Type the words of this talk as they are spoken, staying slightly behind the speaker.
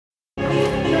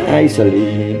Hi,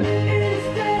 Celine.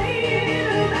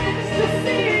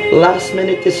 Last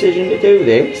minute decision to do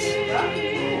this.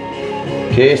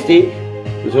 Kirsty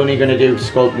was only going to do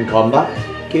Sculpting Combat.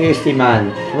 Kirsty,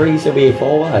 man, 3's the way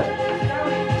forward.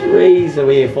 3's the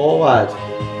way forward.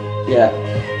 Yeah.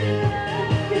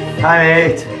 Hi,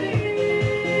 mate.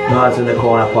 Mads in the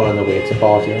corner pulling the weights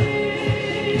apart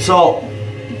here. So,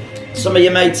 some of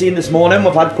you might have seen this morning,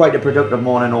 we've had quite a productive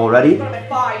morning already. Got up at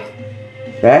 5.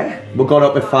 Yeah, we got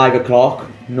up at 5 o'clock.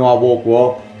 No, I woke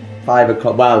up 5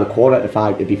 o'clock. Well,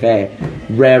 4:45 to be fair.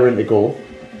 Raring to go.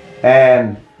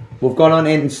 We've gone on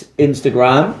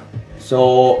Instagram.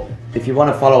 So if you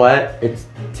want to follow it, it's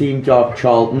Team Job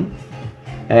Charlton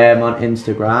on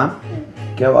Instagram.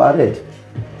 Go at it.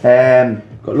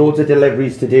 Got loads of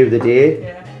deliveries to do the day.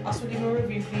 Yeah, ask for a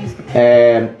review, please.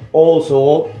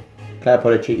 Also, Claire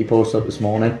put a cheeky post up this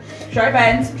morning. Shy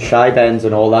Bens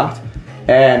and all that.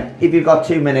 If you've got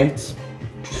 2 minutes,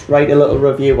 just write a little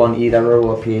review on either of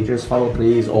our pages, follow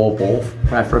please, or both,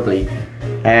 preferably.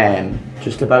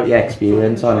 Just about your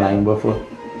experience online with it.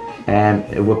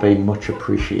 It would be much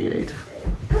appreciated.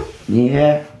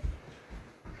 Yeah.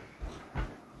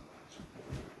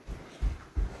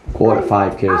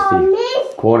 4:45,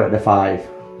 Kirsty. 4:45.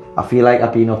 I feel like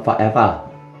I've been up forever.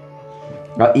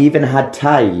 I even had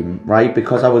time, right,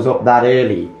 because I was up that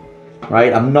early,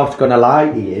 right, I'm not going to lie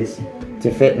to you, to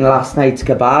fit in last night's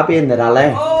kebab in that I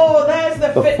left. Oh, there's the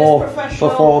fitness professional.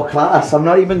 Before class. I'm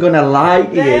not even going to lie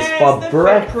to you, for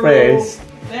breakfast.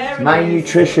 My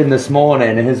nutrition this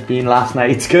morning has been last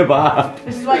night's kebab.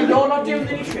 This is why you're not doing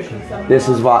the nutrition. This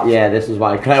is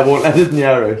why Claire won't let us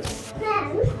near it.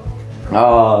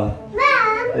 Oh.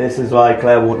 This is why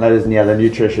Claire won't let us near the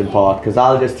nutrition part, because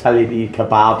I'll just tell you to eat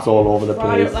kebabs all over the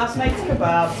Fried place. up last night's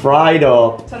kebab. Fried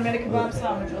up. So I made a kebab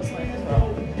sandwich last night as well.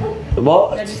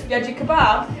 What? You had your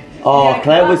kebab?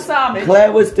 Oh, Sandwich.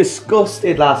 Claire was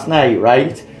disgusted last night,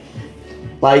 right?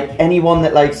 Like anyone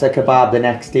that likes a kebab the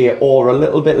next day or a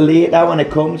little bit later when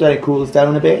it cools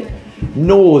down a bit,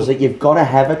 knows that you've got to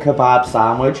have a kebab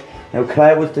sandwich. Now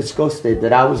Claire was disgusted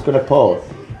that I was going to put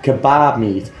kebab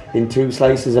meat in 2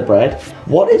 slices of bread.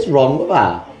 What is wrong with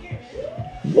her?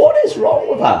 What is wrong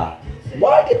with her?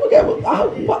 Why did we get...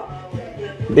 what?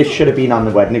 This should have been on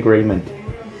the wedding agreement.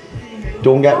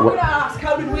 Don't get... I'm going to ask,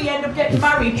 how did we end up getting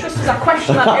married? Just as I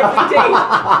question that every day.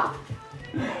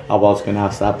 I was going to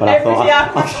ask that, but I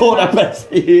thought I'd best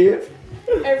behave.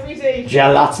 Every day.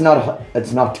 Yeah,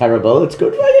 it's not terrible. It's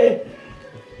good for you.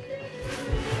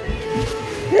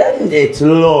 It's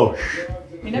lush.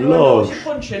 You never know what you're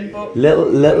punching, but...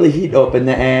 Little heat up in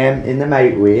the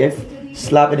microwave.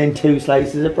 Slap it in 2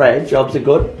 slices of bread. Jobs are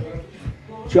good.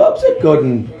 Jobs are good.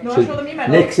 And No, show them your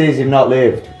medal. Nick says you've not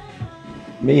lived.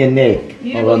 Me and Nick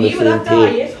are on the same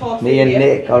page. Me and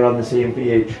Nick are on the same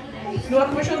page. No,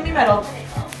 can we show them your medal?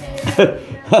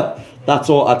 That's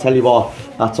all. I tell you what.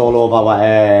 That's all over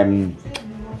our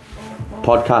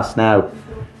podcast now.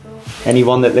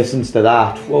 Anyone that listens to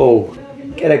that, whoa,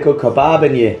 get a good kebab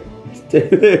in you. Do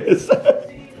this.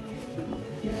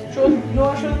 Show them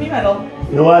your medal.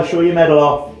 No, I'll show you medal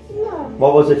off. No.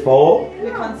 What was it for?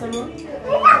 The cancer run.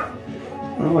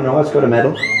 Oh no, it's got a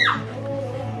medal.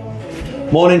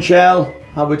 Morning, Shell.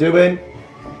 How we doing?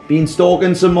 Been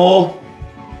stalking some more?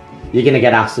 You're gonna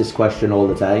get asked this question all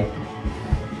the time.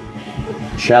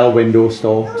 Shell window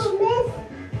stalks.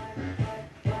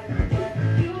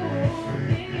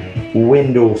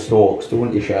 Window stalks,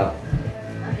 don't you, Shell?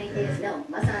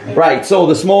 Right, so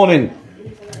this morning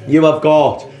you have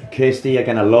got, Kirsty, you're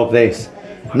gonna love this.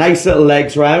 Nice little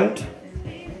legs round,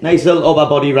 nice little upper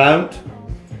body round,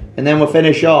 and then we'll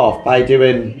finish off by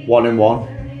doing 1 and 1.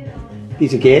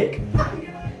 Piece of cake.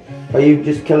 Are you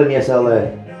just killing yourself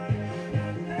there?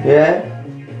 Yeah?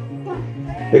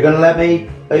 Are you gonna let me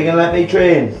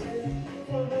train?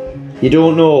 You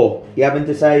don't know, you haven't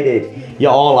decided.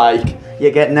 You're all like,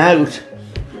 you're getting out.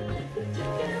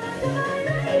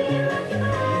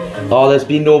 Oh, there's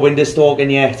been no window stalking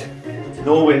yet.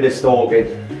 No window stalking.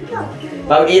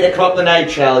 About 8 o'clock the night,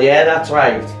 Shell, yeah, that's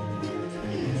right.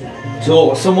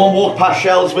 So, someone walked past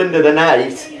Shell's window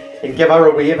tonight and give her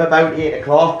a wave about 8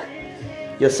 o'clock.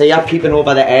 You'll see her peeping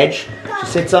over the edge. She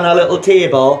sits on a little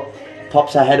table,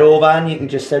 pops her head over, and you can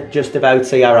just about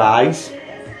see her eyes.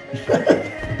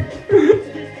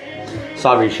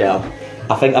 Sorry, Shell.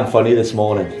 I think I'm funny this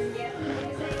morning.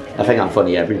 I think I'm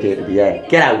funny every day to be there.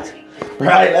 Get out.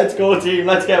 Right, let's go, team.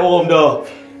 Let's get warmed up.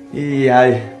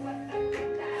 Yeah.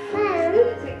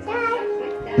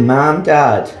 Mom,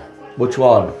 Dad. Which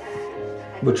one?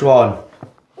 Which one?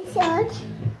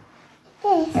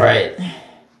 Right.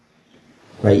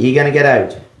 Right, you're gonna get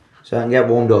out so I can get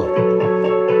warmed up.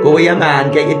 Go Go with your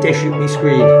man, get your dish at me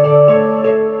screen.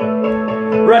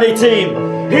 Ready team,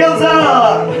 heels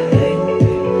up!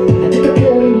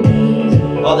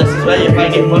 Oh, this is where you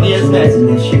find it funny, isn't it?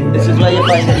 This is where you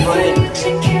find it funny.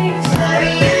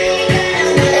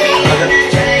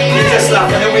 You're just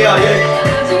laughing at me, are you?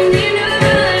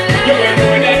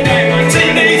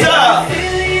 Team knees up!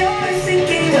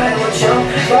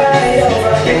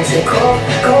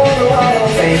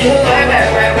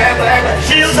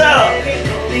 Heels up!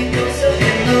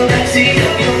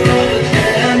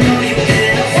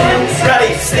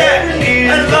 Ready, step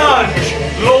and lunge.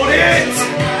 Load it.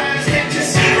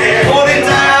 Hold it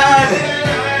down.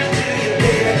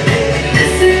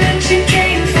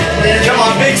 Come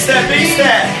on, big step, big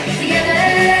step.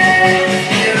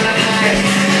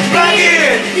 Back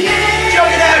in.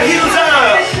 Jump it out, heels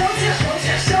up.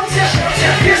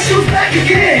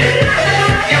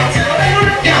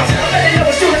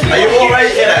 Are you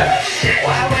alright here?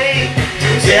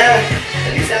 Yeah?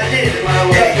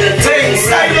 Take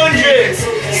side lunges.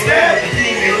 Step.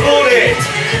 Hold it.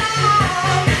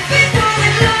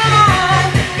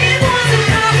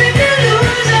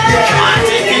 Come on,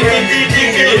 deep.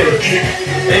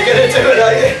 You're gonna do it,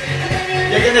 are you?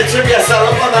 You're gonna trip yourself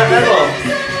up on that medal.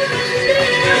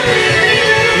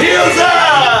 Heels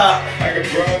up!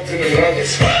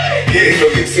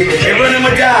 You're running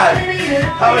with Dad.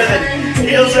 How is it?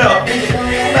 Heels up.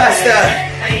 Faster.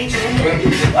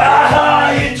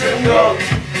 Ah, you tripped up.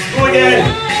 Go again.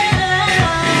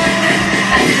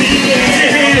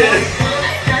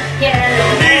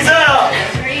 Knees up.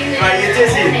 Right, you're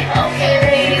dizzy.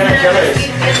 You're gonna kill it.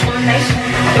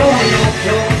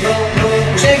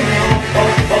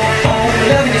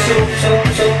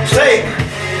 Take.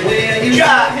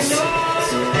 Jacks.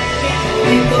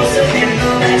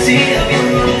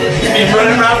 Been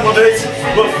running around with it,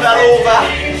 but fell over.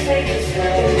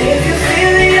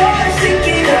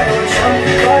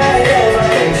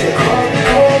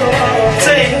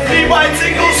 Take 3 wide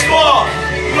single squat.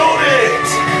 Load it.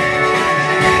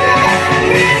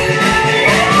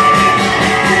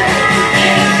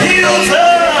 Heels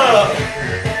up.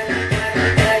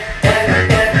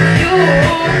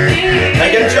 I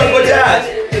can jump with Dad.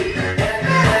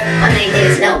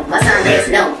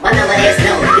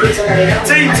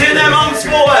 Team, turn them arms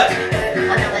forward.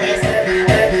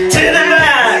 Turn them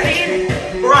back.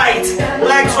 Right,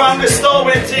 legs round to start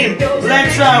with, team.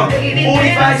 Legs round.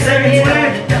 45 seconds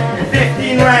work,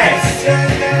 15 rest.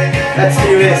 Let's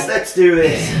do this, let's do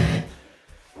this.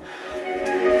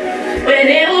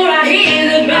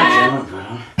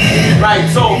 Right,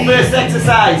 so first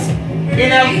exercise.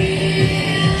 In out.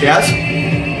 Cheers.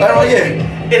 Where are you?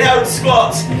 In out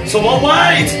squats. So one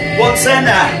wide, one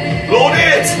center. Load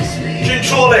it.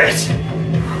 Control it.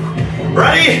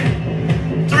 Ready?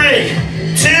 3,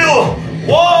 2,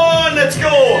 1. Let's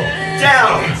go.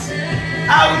 Down.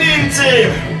 Out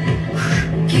into.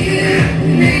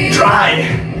 Dry.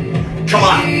 Come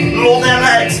on. Load their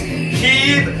legs.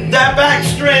 Keep that back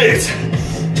straight.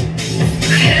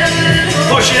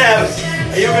 Push it out.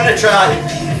 Are you gonna try?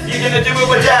 You're gonna do it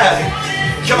with Dad.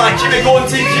 Come on, keep it going,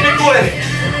 team. Keep it going.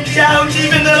 Down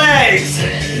deep in the legs.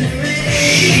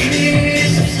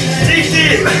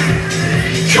 Deep.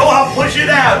 Come on, push it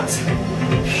out.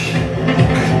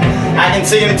 I can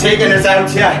see him taking us out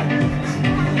here.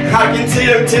 I can see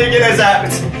him taking us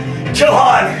out. Come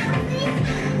on.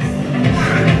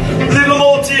 Little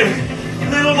more, team.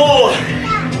 Little more.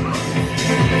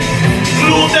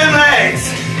 Load them legs.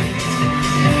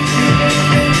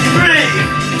 3,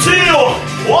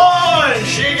 2, 1.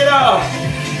 Shake it out.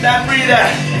 That breather.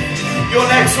 Your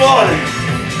next one.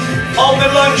 On the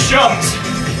lunge jumps.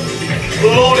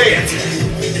 Load it.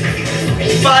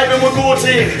 5 and we'll go,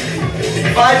 team.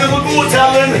 5 and we'll go,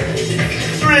 Talon.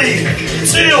 3,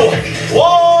 2,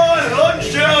 1. Lunge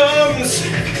jumps.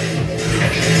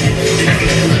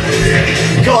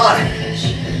 Come on.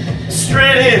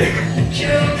 Straight in.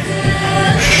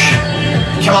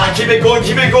 Come on, keep it going,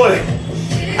 keep it going.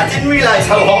 I didn't realise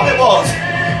how hot it was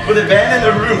with the band in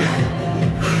the room.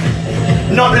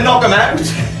 Not to knock them out.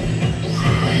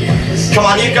 Come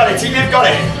on, you've got it, team, you've got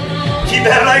it. Keep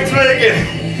their legs working.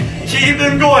 Keep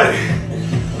them going.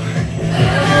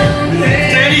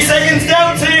 30 seconds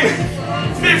down, team.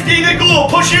 15 to go,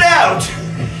 push it out.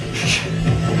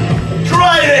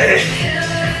 Try it.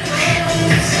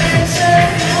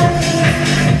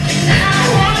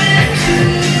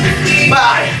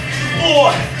 5,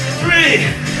 4, 3,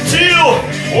 2,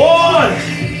 1.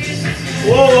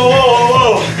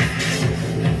 Whoa.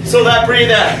 So that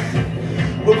breather,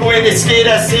 we're going to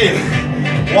skaters, team.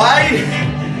 Wide,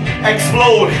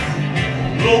 explode.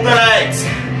 Load the legs.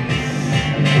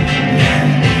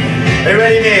 Are you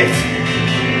ready, mate?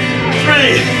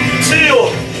 3,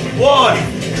 2, 1.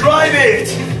 Drive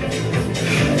it.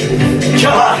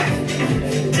 Come on.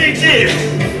 Dig deep.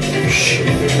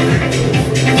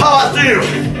 Power through.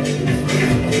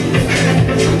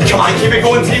 Come on, keep it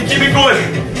going, team. Keep it going.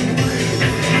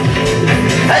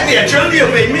 Help me, I drilled you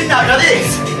a bit midnight of this.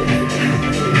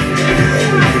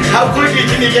 How quickly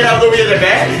can you get out of the way of the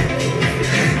bed?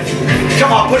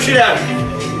 Come on, push it out.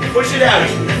 Push it out.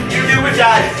 You do it,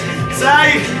 Dad.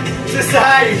 Side to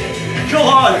side. Come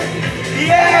on.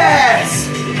 Yes!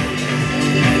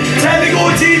 10 to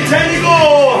go, team. 10 to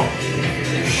go.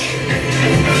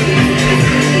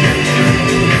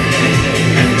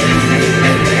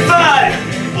 5,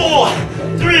 4,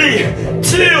 3,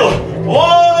 2, 1.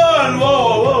 Whoa,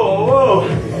 whoa, whoa.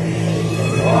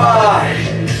 Ah.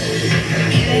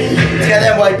 Get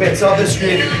them white bits off the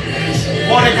screen.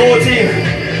 1 to go,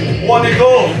 team. 1 to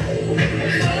go.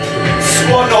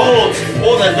 Squat to hold.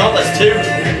 Oh, there's not, there's 2.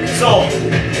 So,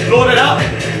 load it up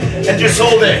and just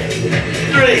hold it.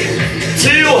 3,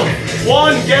 2,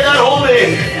 1. Get that hold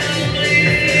in.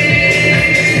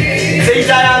 See,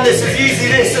 Diane, this is easy,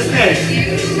 this, isn't it?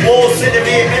 Wall sit of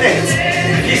 8 minutes.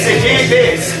 Piece of cake,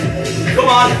 this. Come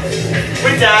on.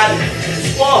 With Dad.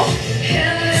 Squat.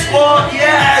 Squat.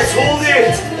 Yes. Hold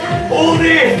it. Hold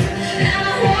it.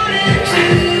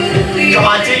 Come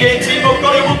on, dig in, team. We've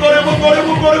got it, we've got it, we've got it,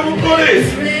 we've got it, we've got it.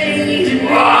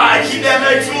 Ah, keep them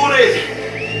legs loaded.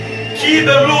 Keep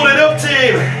them loaded up,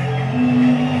 team.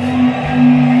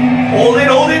 Hold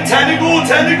it, 10 to go,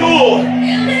 10 to go.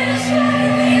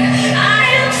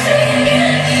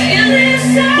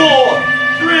 4,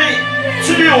 3,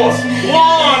 2,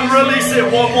 1. Release it.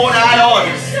 One more to add on.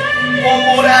 One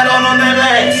more to add on their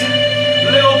legs.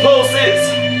 Little pulses.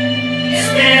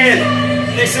 Spin.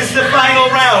 This is the final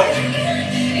round.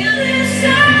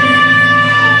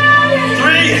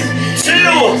 3, 2,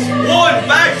 1.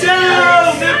 Back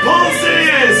down. The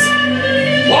pulses.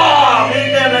 Wow.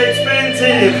 Make them legs spin,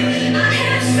 team.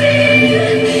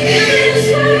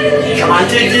 Come on,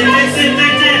 dig, dig, dig, dig,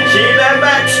 dig, dig. Keep that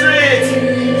back straight.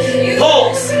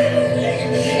 Pulse.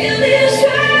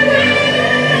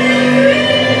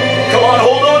 Come on,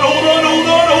 hold on, hold on, hold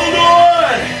on, hold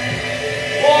on.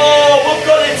 Oh, we've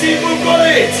got it, team, we've got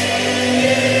it.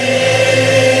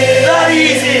 That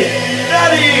easy,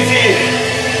 that easy.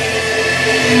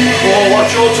 Oh,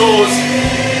 watch your toes.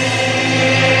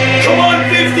 Come on,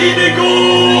 15 to go.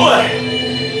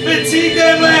 Fatigue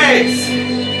them legs.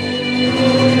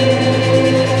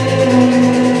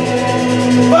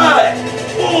 5,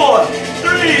 4,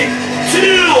 3,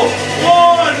 2,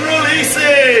 1. Release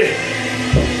it.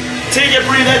 Take a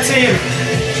breather, team.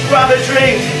 Grab a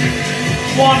drink.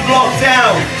 1 block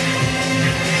down.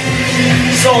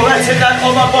 So let's hit that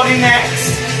upper body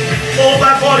next.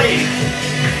 Upper body.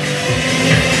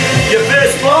 Your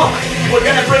first block, we're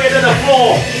going to bring it to the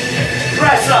floor.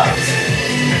 Press ups.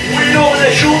 Win over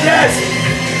the shoulders.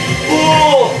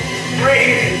 Pull.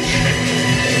 Bridge.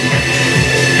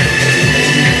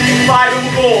 5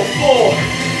 and go. 4,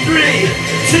 3,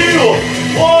 2,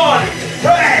 1.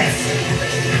 Press.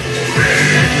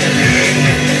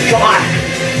 Come on.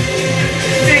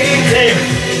 Dig in, team.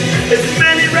 As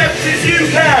many reps as you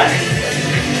can.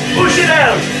 Push it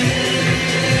out.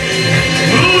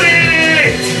 Load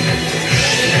it.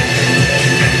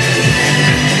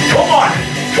 Come on.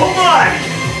 Come on.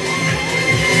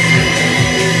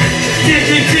 Dig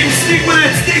in, team. Stick with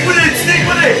it. Stick with it. Stick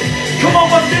with it. Come on,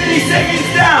 we're 30 seconds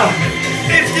down.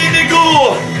 15 to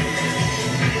go.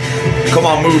 Come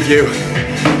on, move you.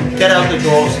 Get out the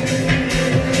doors.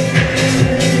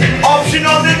 Option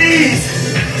on the knees.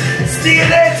 Stay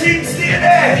there, team. Stay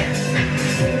there.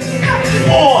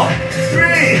 4,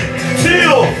 3,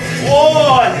 2,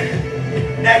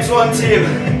 1. Next one, team.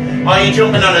 Are you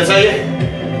jumping on it, are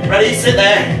you? Ready? Sit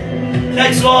there.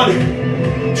 Next one.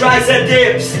 Tricep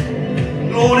dips.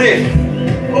 Load it.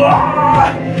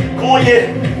 Call you.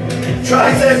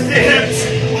 Tricep dips.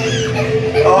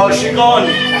 Oh, she gone.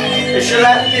 Is she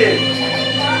left you?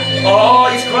 Oh,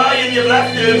 he's crying, you've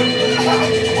left him.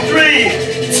 3,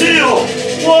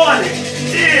 2, 1.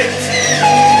 Dips.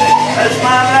 Has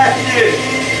man left you?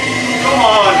 Come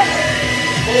on.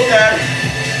 Hold that.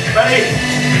 Ready?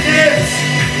 Dips.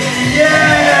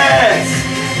 Yes.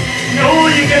 No,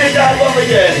 you're going to dive up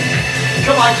again.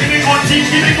 Come on, keep it going, team.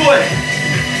 Keep it going.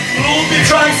 Load the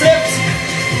triceps.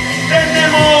 Bend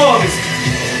them arms.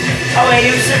 How are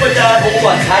you? Sit with that. Oh,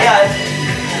 I'm tired.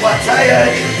 Oh, I'm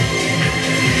tired.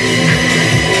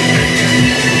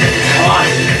 Come on.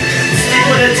 Stick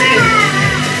with the team.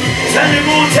 10 to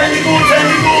go, 10 to go, 10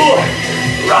 to go.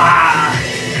 Rah.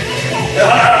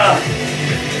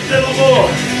 Little more.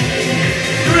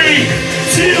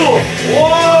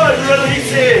 One,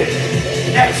 release it.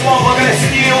 Next one, we're going to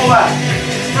stay over.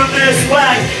 Reverse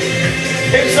plank.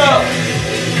 Hips up.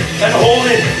 And hold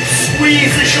it.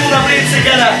 Squeeze the shoulder blades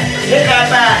together. Hit that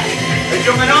back. We're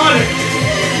jumping on.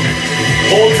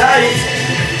 Hold tight.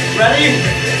 Ready?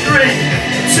 3,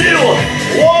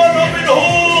 2, 1. Up and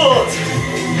hold.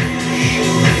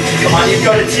 Come on, you've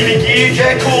got a team engage,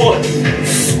 yeah, cool.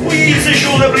 Squeeze the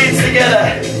shoulder blades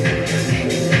together.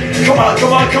 Come on,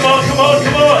 come on, come on, come on,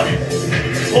 come on.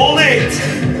 Hold it.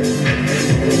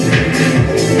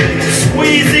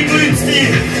 Squeeze the glutes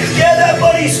deep. Get that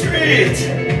body straight.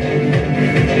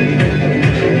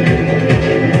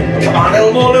 Come on, a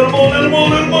little more, little more, little more,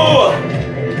 little more.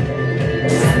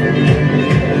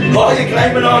 Oh, you're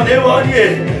climbing on there, aren't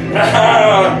you?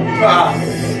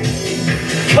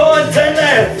 Come on, 10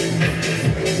 left.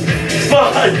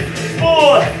 5,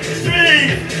 4, 3,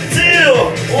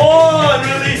 2, 1.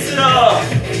 Release it up.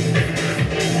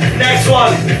 Next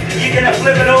one. You're going to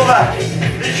flip it over.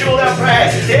 The shoulder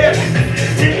press. Dip.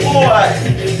 Tip forward.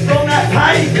 From that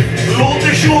pipe. Load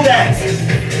the shoulders.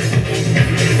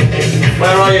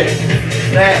 Where are you?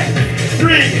 There. 3,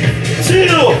 2,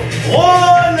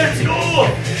 1. Let's go.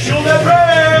 Shoulder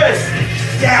press.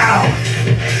 Down.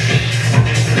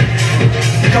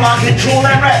 Come on, control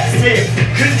them reps, team.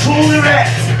 Control the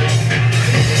reps.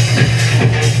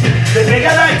 The bigger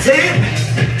that team,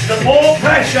 the more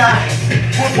pressure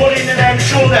we're putting into them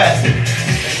shoulders.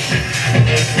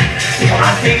 Come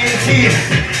on, dig in, team.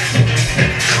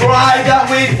 Drive that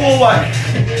weight forward.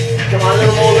 Come on, a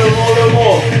little more, little more, little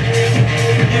more.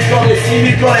 You've got this, team,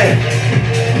 you've got it.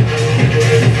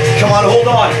 Come on, hold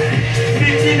on.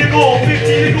 15 to go,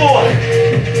 15 to go.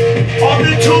 On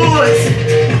the toes.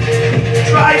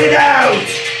 Drive it out.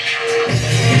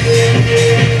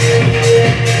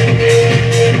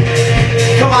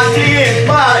 Come on, dig in.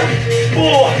 5,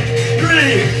 4,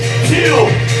 3, 2,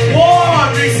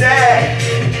 1. Reset.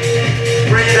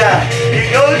 Breather. You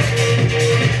good?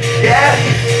 Yeah?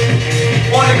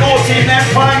 Want to go, team, then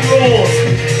plank rolls.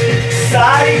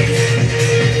 Side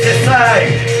to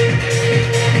side.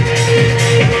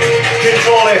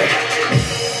 Control it.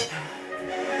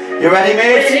 You ready,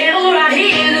 mate?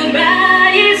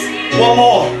 One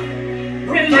more.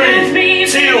 3,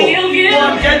 2,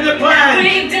 1. Get the plan.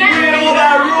 Wheel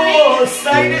that roll.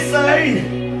 Side to side.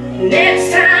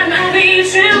 Next time I'll be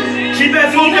true. Keep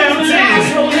that foot down, too.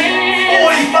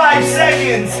 45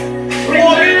 seconds.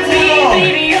 Walk it along.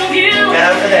 Get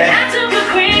out of there.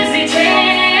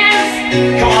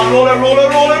 Come on, roll it, roll it,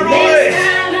 roll it, roll it. Next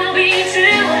time I'll be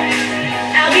true.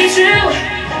 I'll be true.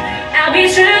 I'll be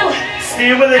true.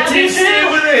 Stay with it, team. Stay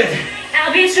with it.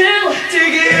 I'll be true.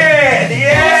 Dig in.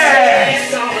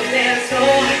 Yes.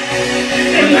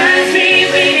 Reminds me,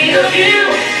 baby, of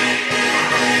you.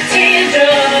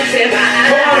 Teardrops in my eyes.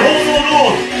 Come on,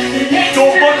 hold.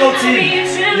 Don't buckle, team.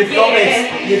 You've got it.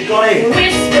 You've got it.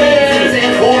 Whispers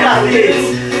in Hold that lead.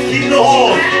 Keep the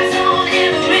hold.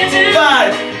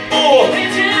 5, 4,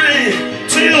 3,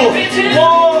 2,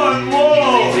 1.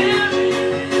 Whoa.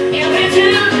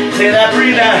 Take that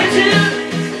breather.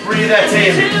 Breather,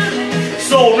 team.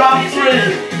 So round 3,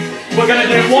 we're going to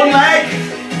do one leg,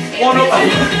 one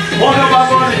up our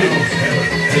body.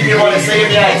 If you want to see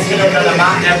the legs, get under the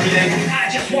mat and everything.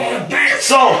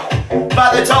 So,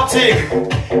 back the top team.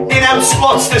 In-out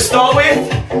squats to start with,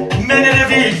 minute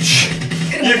of each.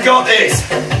 You've got this.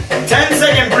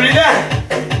 10-second breather.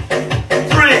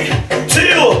 3,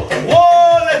 2,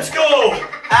 1, let's go.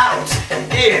 Out,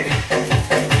 in.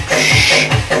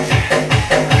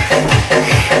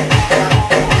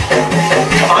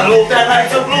 Load that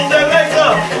legs up, load that legs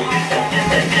up.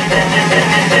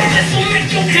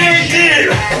 Dig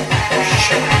deep.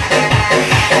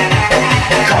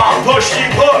 Come on, push,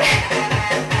 deep push.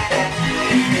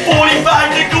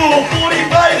 45 to go,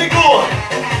 45 to go.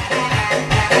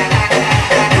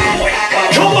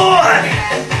 Come on.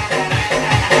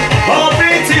 I'll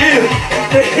beat you.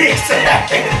 8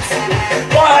 seconds.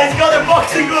 Oh, he's got the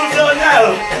boxing gloves on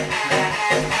now.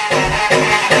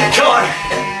 Come on.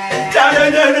 Down.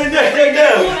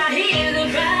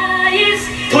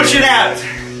 Push it out.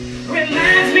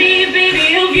 Reminds me,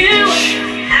 baby, of you.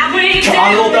 Come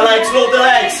on, load the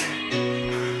legs.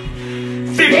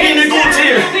 15 to go,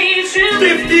 team.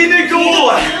 15 to go.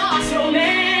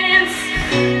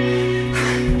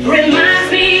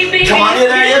 Come on, you're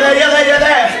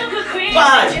there.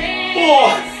 5,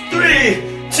 4, 3,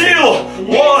 2,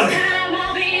 1.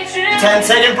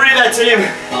 10-second breather, team.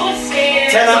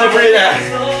 10 on the breather.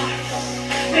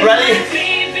 Ready?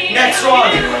 Next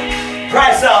one.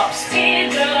 Press ups.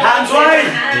 Hands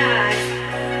wide.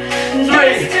 3,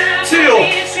 2,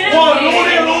 1.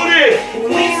 Load it.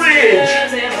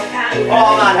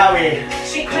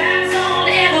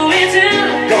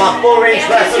 Full range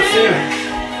press up soon.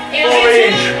 Full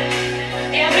range.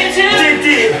 Dig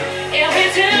deep.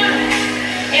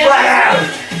 Flat out.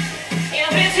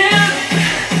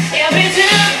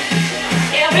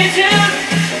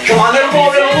 Come on, little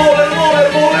more, little more, little more,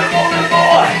 little more, little more, little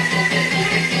more.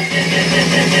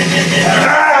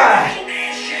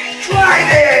 Drive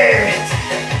it.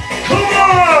 Come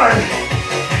on.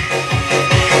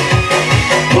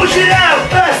 Push it out,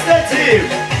 faster too.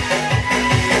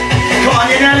 Come on,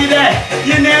 you're nearly there.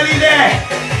 You're nearly there.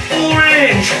 Full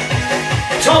range.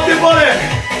 Top to bottom.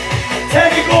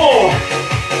 10 to go.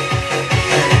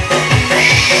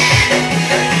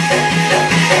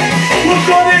 We've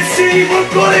got it, Steve.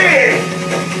 We've got it.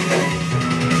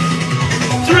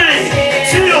 3,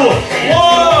 2,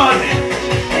 1.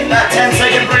 That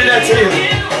 10-second breather too.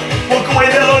 We'll go in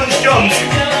the lunge jumps.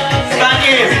 Back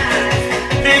in.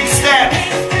 Big step.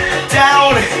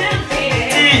 Down.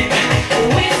 Deep.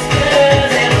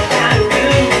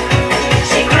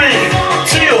 3,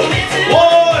 2,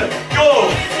 1.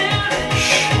 Go.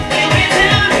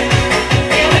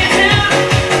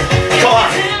 Come on.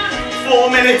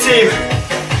 4-minute team.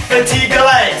 Fatigue the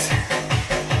legs.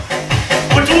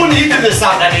 We don't need this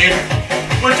afternoon.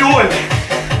 We're doing.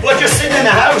 We're just sitting in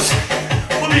the house.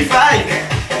 We'll be fine.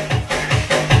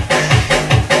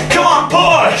 Come on,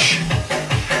 push.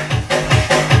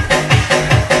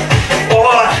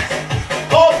 Oh,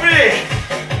 halfway.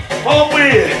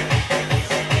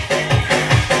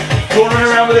 Don't run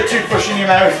around with a toothbrush in your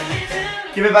mouth.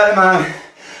 Give it back, man.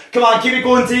 Come on, keep it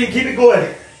going, team. Keep it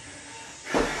going.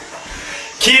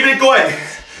 Keep it going.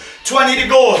 20 to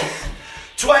go.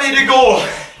 20 to go.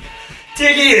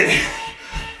 Dig in.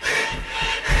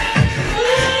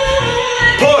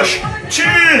 Push.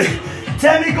 Tune.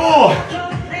 10 to go.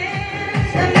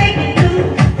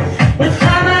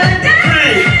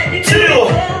 3, 2,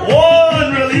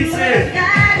 1. Release it.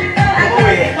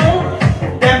 Away.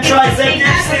 Them tricep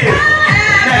dips here.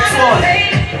 Next one.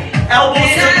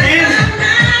 Elbows tucked in.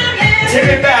 Tip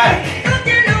it back.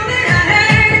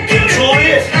 Control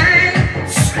it.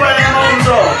 Spread them arms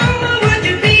up.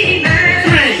 3,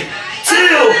 2,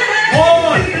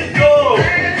 1. Go.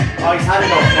 Oh, he's had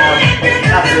enough now.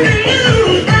 That's it.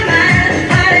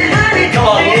 Come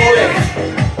on, roll it.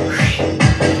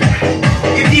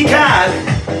 If you can,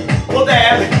 put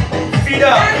them feet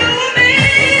up.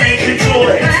 Control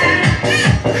it.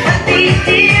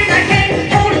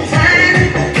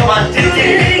 Come on, dig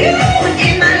it.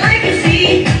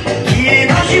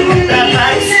 Keep that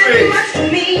back straight.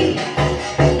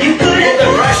 Put the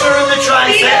pressure on the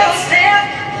triceps.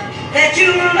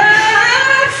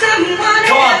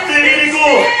 Come on, 30 to go.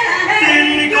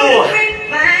 30 to go.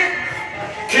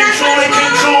 Control it,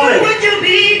 control it.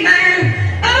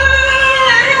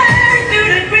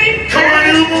 Come on,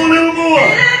 a little more.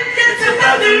 It's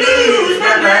about to lose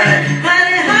my mind.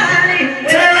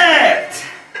 Tell it.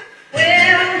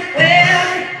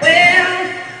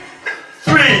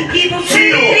 3,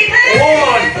 2,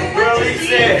 1. Release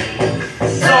it.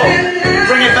 So,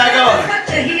 bring it back up.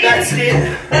 That's it.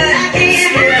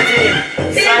 Spin it in.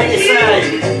 Side to side.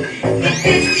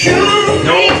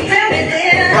 No.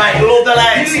 Right, load the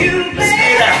legs.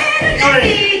 Speed up.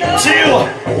 3, 2,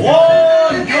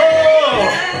 1. Go.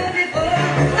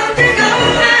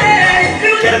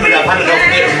 Get him with that hand off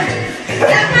there.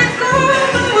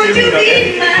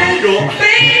 Go.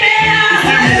 He's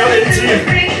doing nothing too.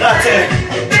 That's it.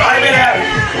 Drive it out.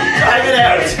 Drive it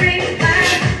out.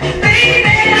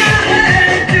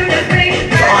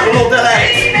 Come on, load the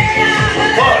legs.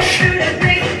 Push.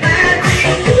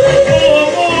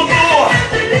 More.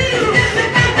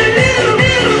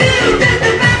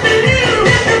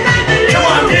 Come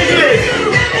on, dig it.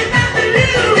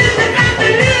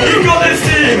 You got this,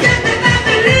 team.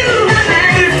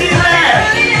 50 left.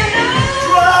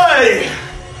 Drive.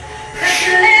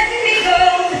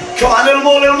 Come on,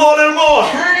 little more.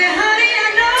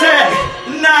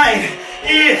 10, 9,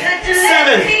 8,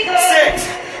 7, 6,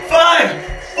 5,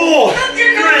 4,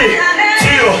 3,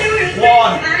 2,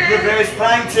 1. Reverse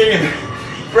plank, team.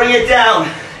 Bring it down.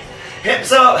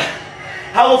 Hips up.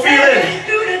 How are we feeling?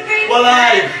 We're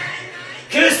live.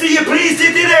 Kirsty, you please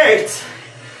did it.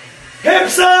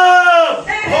 Hips up.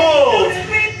 Hold.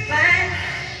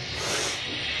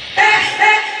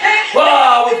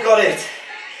 Wow, we've got it.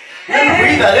 Little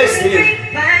breather, this team.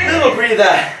 Little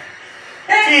breather.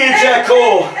 DJ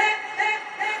Cole.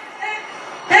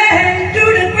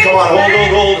 Come on,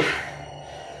 hold.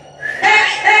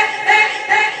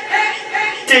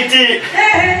 Dig deep.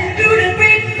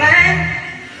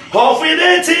 Halfway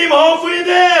there, team, halfway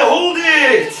there. Hold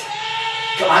it.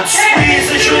 Come on, squeeze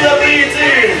the shoulder blades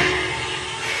in.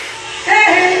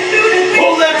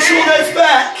 Pull them shoulders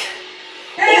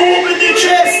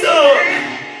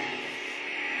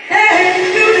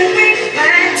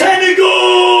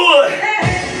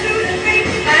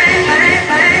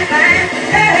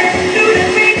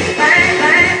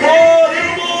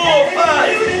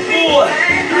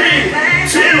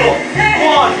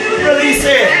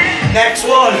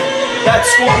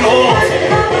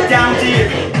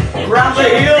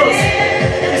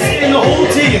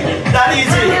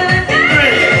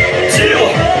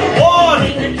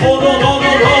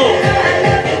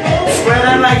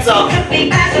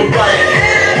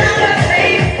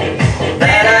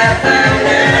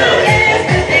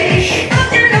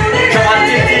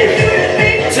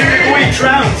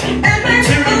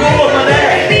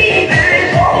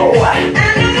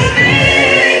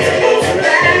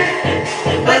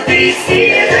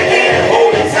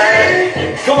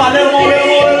Come on, little more, little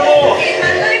more, little more.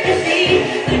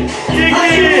 Dig me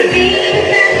in.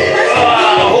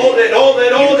 Hold it, hold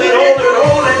it, hold it, hold it,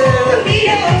 hold it.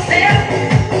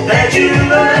 That you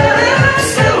love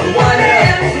someone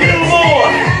else. Little more.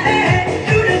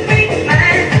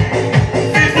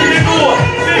 50 to go,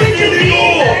 50 to go.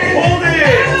 Hold it.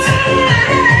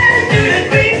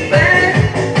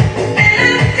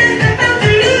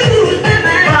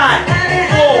 5,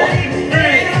 4,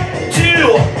 3,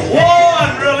 2,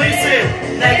 1. Release it.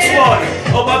 Next one.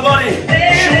 Oh my body.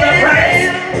 Shoulder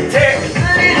press. Tip.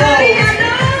 Hold.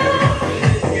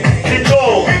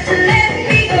 Control.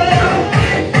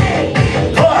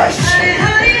 Push.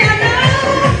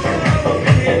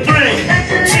 3,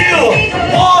 2,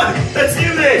 1. Let's do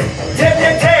this. Tip,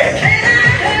 tip, tip.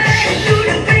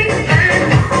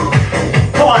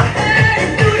 Come on.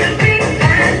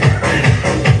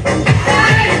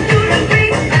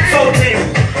 So team,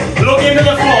 look into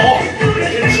the floor.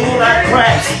 Control that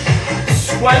press.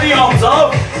 Square the arms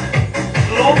up.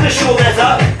 Load the shoulders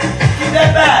up. Keep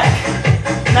that back.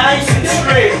 Nice and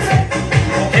straight.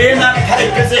 In that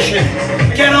tight position.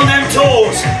 Get on them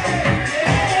toes.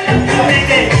 Dig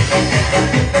in.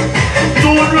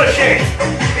 Don't rush it.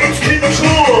 It's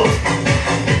controlled.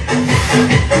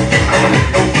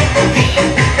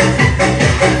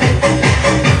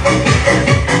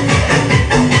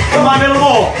 Come on, little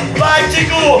more. 5 to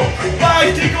go.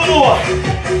 5 to go.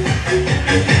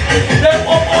 That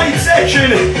 1 point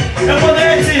section. And we're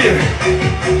there, team.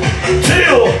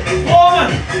 2,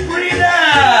 1. Breathe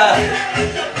out.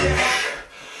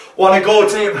 Wanna go,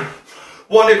 team?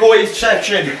 Wanna go each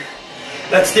section?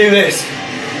 Let's do this.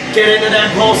 Get into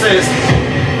them pulses.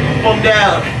 Bump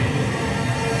down.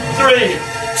 3,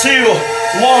 2,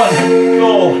 1.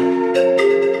 Go.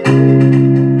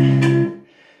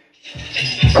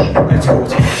 Let's go,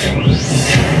 team.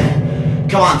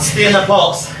 Come on, stay in the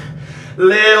pulse.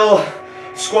 Little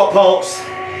squat pulse.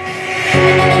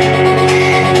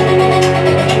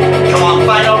 Come on,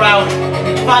 final round.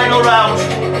 Final round.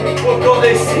 We've got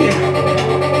this team.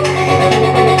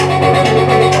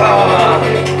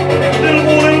 Little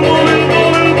more, little more, little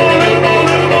more, little more, little more,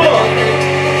 little more.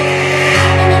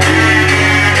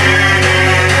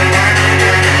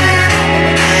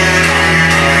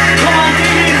 Come on,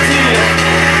 dig in, team.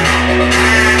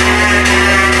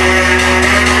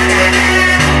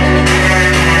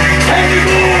 And you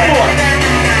go.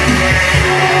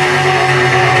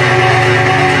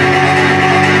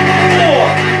 4,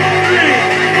 3,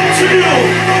 2,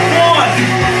 1.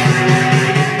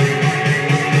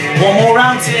 One more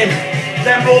round, team.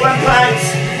 Then roll them planks.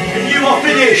 And you are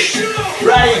finished.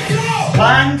 Ready.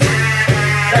 Plank.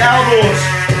 The elbows.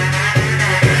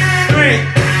 3,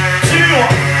 2,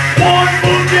 1.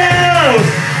 Move down.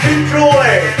 Control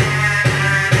it.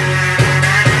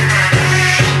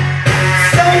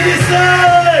 Side to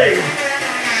side.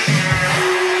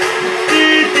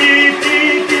 Dee, dee,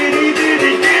 dee, dee, dee, dee,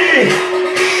 dee, dee.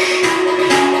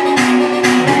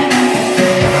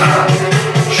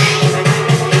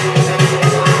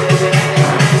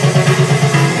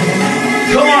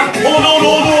 Come on, hold, hold,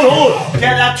 hold, hold, hold.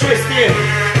 Get that twist in.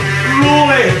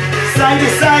 Roll it. Side to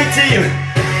side, team.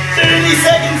 30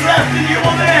 seconds left and you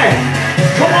are there.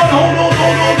 Come on, hold, hold,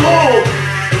 hold, hold, hold.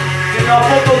 Do not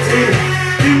buckle, team.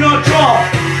 Do not drop.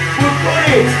 We've got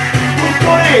it. We've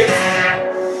got it.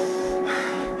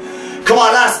 Come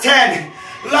on, last 10.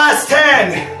 Last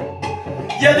 10.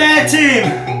 You're there, team.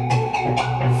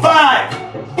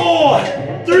 5,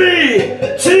 4,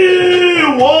 3,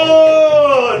 2,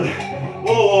 1.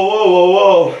 Whoa, whoa, whoa, whoa,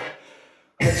 whoa.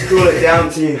 Let's cool it down,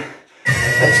 team.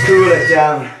 Let's cool it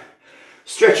down.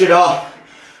 Stretch it off.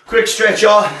 Quick stretch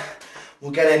off.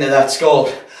 We'll get into that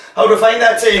sculpt. How to find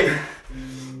that, team?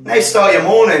 Nice start your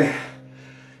morning.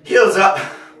 Heels up.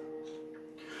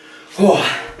 Oh.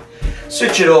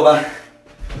 Switch it over.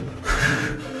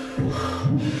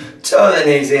 Toe the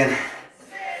knees in.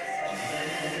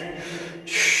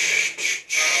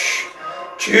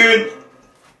 Tune.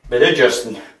 Bit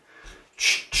adjusting.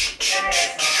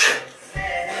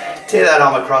 Take that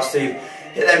arm across, team.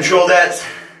 Hit them shoulders.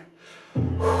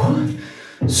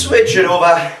 Switch it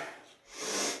over.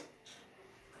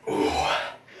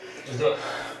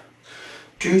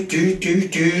 Do, do, do,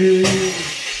 do.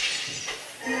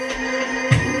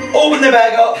 Open the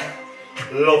bag up.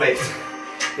 Love it.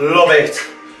 Love it.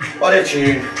 What a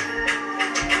tune.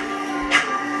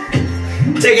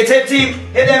 Take a tip, team.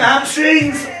 Hit them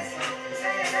hamstrings.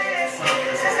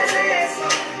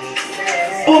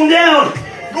 Boom down.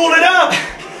 Roll it up.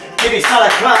 Give yourself a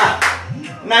clap.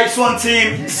 Nice one,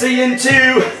 team. See you in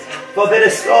 2 for a bit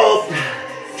of sculpt.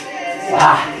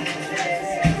 Ah.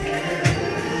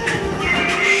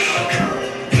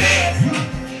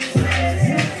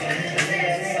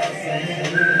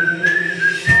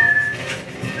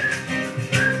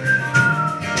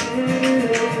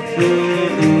 Yeah.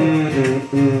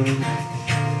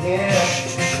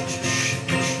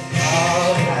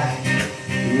 Alright.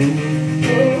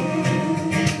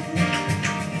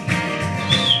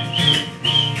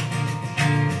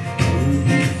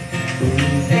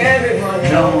 Everyone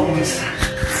knows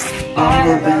all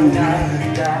about my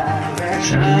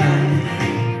direction,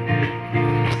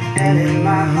 and in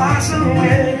my heart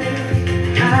somewhere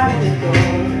I will go,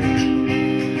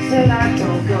 still I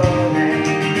don't go there.